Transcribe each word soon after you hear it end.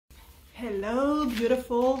Hello,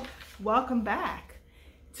 beautiful. Welcome back.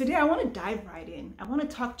 Today, I want to dive right in. I want to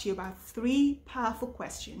talk to you about 3 powerful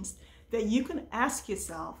questions that you can ask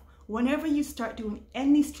yourself whenever you start doing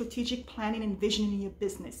any strategic planning and visioning in your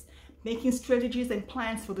business, making strategies and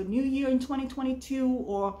plans for the new year in 2022,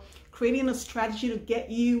 or creating a strategy to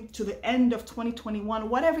get you to the end of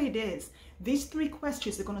 2021, whatever it is. These 3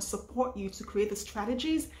 questions are going to support you to create the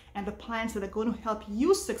strategies and the plans that are going to help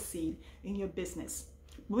you succeed in your business.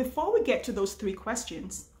 But before we get to those 3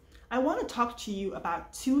 questions, I want to talk to you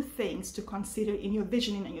about 2 things to consider in your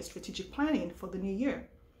visioning and your strategic planning for the new year.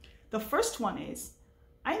 The first one is,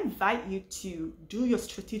 I invite you to do your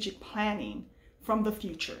strategic planning from the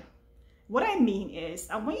future. What I mean is,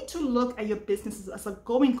 I want you to look at your business as a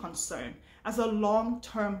going concern, as a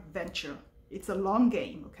long-term venture. It's a long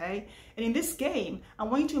game, okay? And in this game, I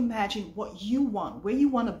want you to imagine what you want, where you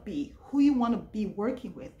want to be, who you want to be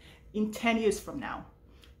working with in 10 years from now,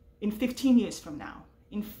 in 15 years from now,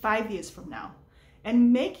 in 5 years from now,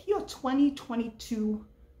 and make your 2022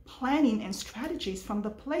 planning and strategies from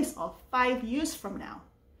the place of 5 years from now.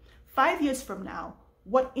 5 years from now,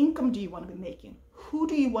 what income do you want to be making? Who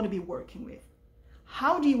do you want to be working with?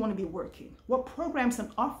 How do you want to be working? What programs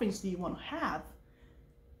and offerings do you want to have?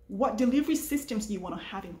 What delivery systems do you want to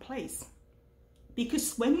have in place?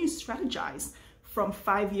 Because when you strategize from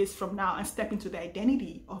 5 years from now and step into the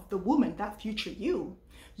identity of the woman, that future you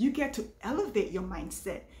get to elevate your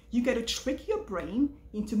mindset. You get to trick your brain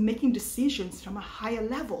into making decisions from a higher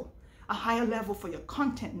level for your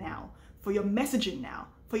content now, for your messaging now,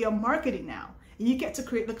 for your marketing now. And you get to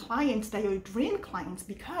create the clients that are your dream clients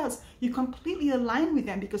because you completely align with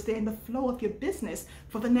them because they're in the flow of your business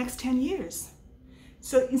for the next 10 years.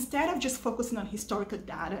 So instead of just focusing on historical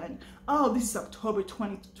data and, oh, this is October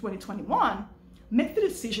 2021, make the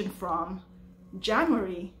decision from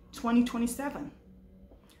January 2027.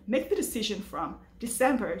 Make the decision from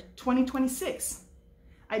December 2026.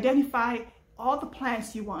 Identify all the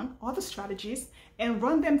plans you want, all the strategies, and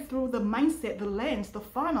run them through the mindset, the lens, the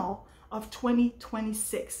funnel of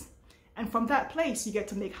 2026. And from that place, you get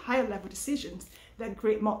to make higher level decisions that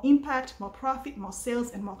create more impact, more profit, more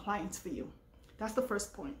sales, and more clients for you. That's the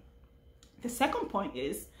first point. The second point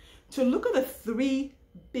is to look at the 3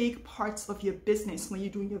 big parts of your business when you're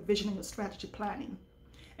doing your vision and your strategy planning.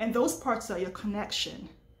 And those parts are your connection,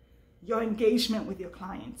 your engagement with your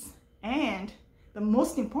clients, and the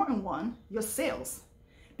most important one, your sales.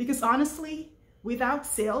 Because honestly, without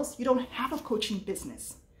sales, you don't have a coaching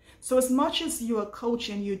business. So as much as you're a coach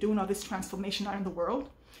and you're doing all this transformation out in the world,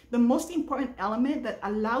 the most important element that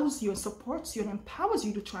allows you and supports you and empowers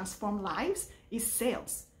you to transform lives is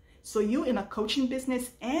sales. So you're in a coaching business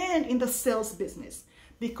and in the sales business,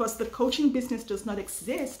 because the coaching business does not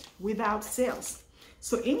exist without sales.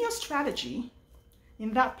 So in your strategy,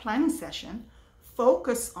 in that planning session,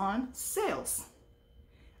 focus on sales.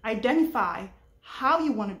 Identify how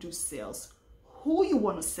you want to do sales, who you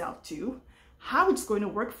want to sell to, how it's going to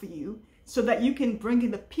work for you so that you can bring in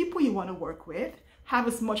the people you want to work with, have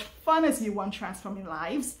as much fun as you want transforming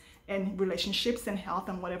lives and relationships and health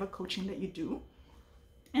and whatever coaching that you do.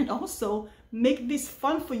 And also make this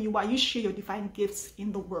fun for you while you share your divine gifts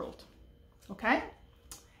in the world. Okay?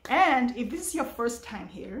 And if this is your first time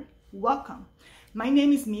here, welcome. My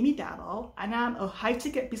name is Dabo, and I'm a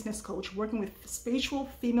high-ticket business coach working with spiritual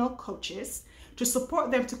female coaches to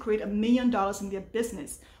support them to create $1 million in their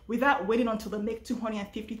business without waiting until they make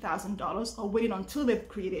 $250,000 or waiting until they've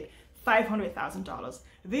created $500,000.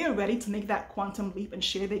 They are ready to make that quantum leap and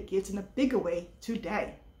share their gifts in a bigger way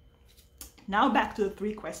today. Now back to the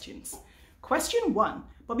 3 questions. Question 1,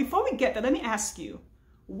 but before we get there, let me ask you,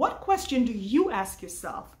 what question do you ask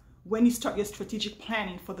yourself when you start your strategic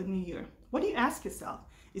planning for the new year? What do you ask yourself?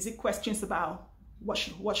 Is it questions about who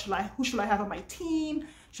should I have on my team?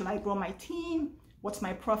 Should I grow my team? What's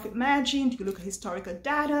my profit margin? Do you look at historical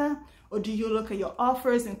data? Or do you look at your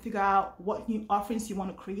offers and figure out what new offerings you want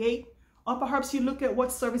to create? Or perhaps you look at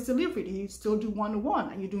what service delivery. Do you still do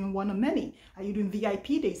one-to-one? Are you doing one-to-many? Are you doing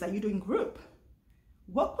VIP days? Are you doing group?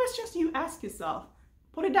 What questions do you ask yourself?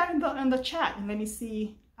 Put it down in the chat and let me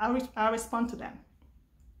see. I'll respond to them.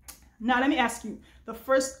 Now, let me ask you the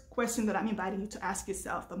first question that I'm inviting you to ask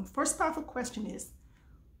yourself. The first powerful question is,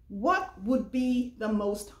 what would be the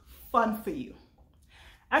most fun for you?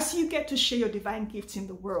 As you get to share your divine gifts in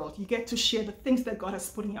the world, you get to share the things that God has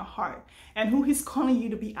put in your heart and who He's calling you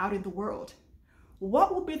to be out in the world.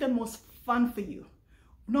 What will be the most fun for you?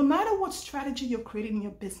 No matter what strategy you're creating in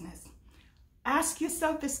your business, ask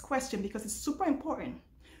yourself this question because it's super important.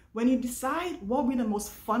 When you decide what will be the most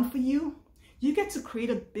fun for you, you get to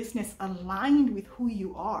create a business aligned with who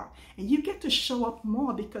you are, and you get to show up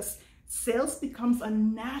more because Sales becomes a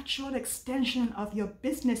natural extension of your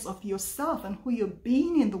business, of yourself, and who you're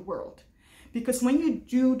being in the world. Because when you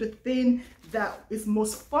do the thing that is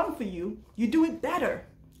most fun for you, you do it better.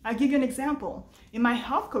 I'll give you an example. In my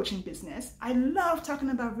health coaching business, I love talking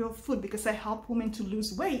about real food because I help women to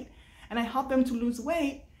lose weight, and I help them to lose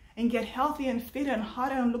weight and get healthier and fitter and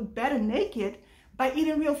hotter and look better naked by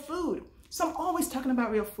eating real food. So I'm always talking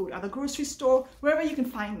about real food at the grocery store, wherever you can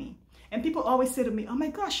find me. And people always say to me, oh my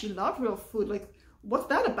gosh, you love real food. Like, what's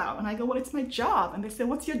that about? And I go, well, it's my job. And they say,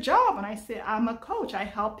 what's your job? And I say, I'm a coach. I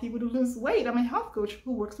help people to lose weight. I'm a health coach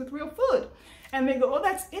who works with real food. And they go, oh,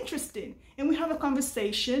 that's interesting. And we have a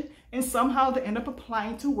conversation, and somehow they end up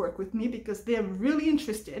applying to work with me because they're really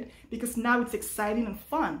interested, because now it's exciting and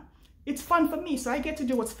fun. It's fun for me, so I get to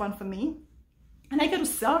do what's fun for me. And I get to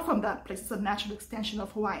sell from that place. It's a natural extension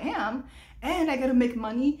of who I am. And I get to make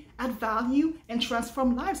money, add value, and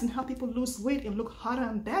transform lives and help people lose weight and look hotter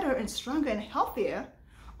and better and stronger and healthier.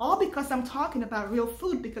 All because I'm talking about real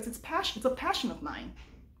food, because it's a passion of mine.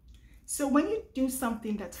 So when you do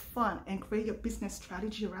something that's fun and create your business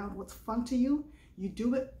strategy around what's fun to you, you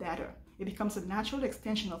do it better. It becomes a natural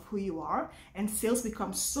extension of who you are, and sales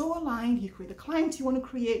becomes so aligned. You create the clients you want to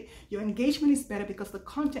create. Your engagement is better because the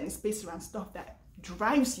content is based around stuff that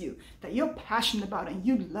drives you, that you're passionate about and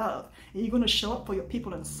you love, and you're going to show up for your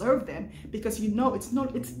people and serve them because you know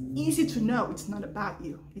it's easy to know it's not about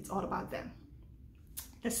you, it's all about them.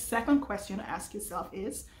 The second question to ask yourself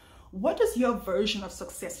is, what does your version of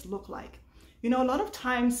success look like? You know, a lot of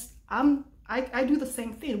times I do the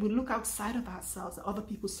same thing. We look outside of ourselves at other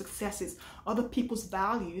people's successes, other people's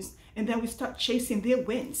values, and then we start chasing their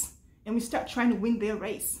wins and we start trying to win their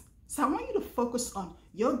race. So I want you to focus on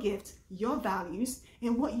your gift, your values,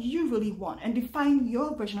 and what you really want, and define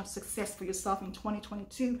your version of success for yourself in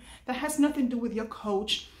 2022 that has nothing to do with your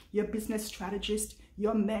coach, your business strategist,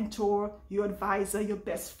 your mentor, your advisor, your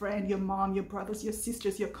best friend, your mom, your brothers, your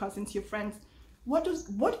sisters, your cousins, your friends. What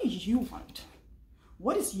do you want?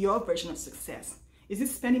 What is your version of success? Is it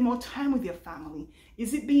spending more time with your family?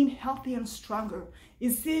 Is it being healthy and stronger?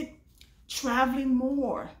 Is it traveling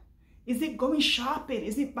more? Is it going shopping?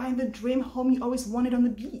 Is it buying the dream home you always wanted on the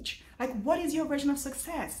beach? Like, what is your version of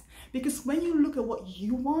success? Because when you look at what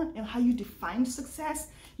you want and how you define success,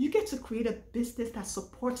 you get to create a business that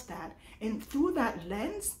supports that. And through that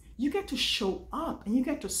lens, you get to show up and you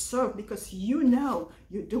get to serve because you know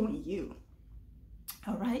you're doing you.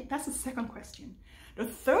 All right, that's the second question. The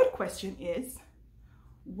third question is,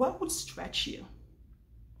 what would stretch you?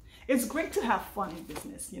 It's great to have fun in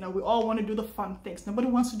business. You know, we all want to do the fun things. Nobody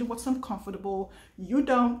wants to do what's uncomfortable. You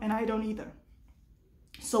don't, and I don't either.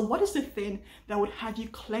 So what is the thing that would have you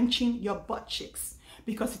clenching your butt cheeks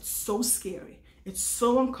because it's so scary, it's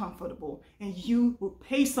so uncomfortable, and you will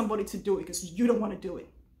pay somebody to do it because you don't want to do it?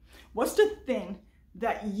 What's the thing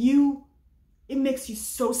that it makes you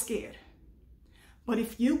so scared? But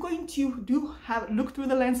if you're going to look through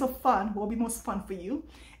the lens of fun, what will be most fun for you,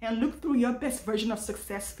 and look through your best version of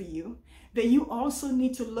success for you, then you also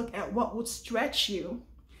need to look at what would stretch you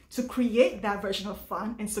to create that version of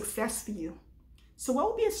fun and success for you. So what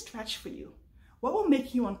will be a stretch for you? What will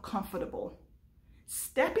make you uncomfortable?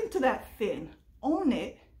 Step into that thing, own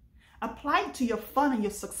it, apply it to your fun and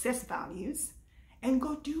your success values, and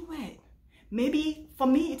go do it. Maybe for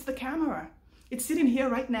me, it's the camera. It's sitting here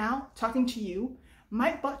right now talking to you.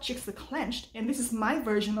 My butt cheeks are clenched, and this is my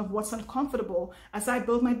version of what's uncomfortable as I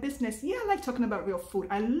build my business. Yeah, I like talking about real food.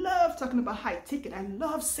 I love talking about high ticket. I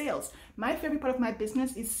love sales. My favorite part of my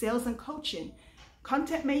business is sales and coaching.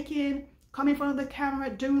 Content making, coming in front of the camera,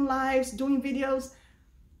 doing lives, doing videos.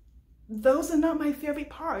 Those are not my favorite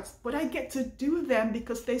parts, but I get to do them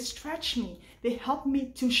because they stretch me. They help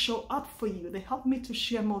me to show up for you. They help me to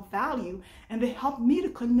share more value, and they help me to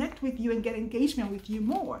connect with you and get engagement with you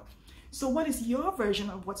more. So what is your version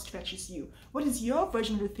of what stretches you? What is your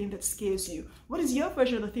version of the thing that scares you? What is your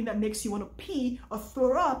version of the thing that makes you want to pee or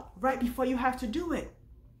throw up right before you have to do it?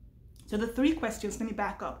 So the three questions, let me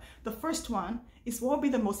back up. The first one is, what will be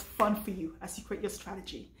the most fun for you as you create your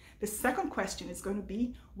strategy? The second question is going to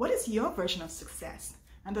be, what is your version of success?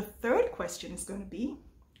 And the third question is going to be,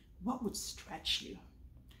 what would stretch you?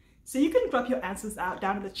 So you can drop your answers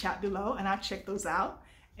down in the chat below, and I'll check those out.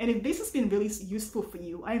 And if this has been really useful for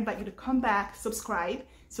you, I invite you to come back, subscribe,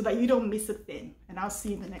 so that you don't miss a thing. And I'll see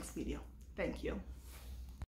you in the next video. Thank you.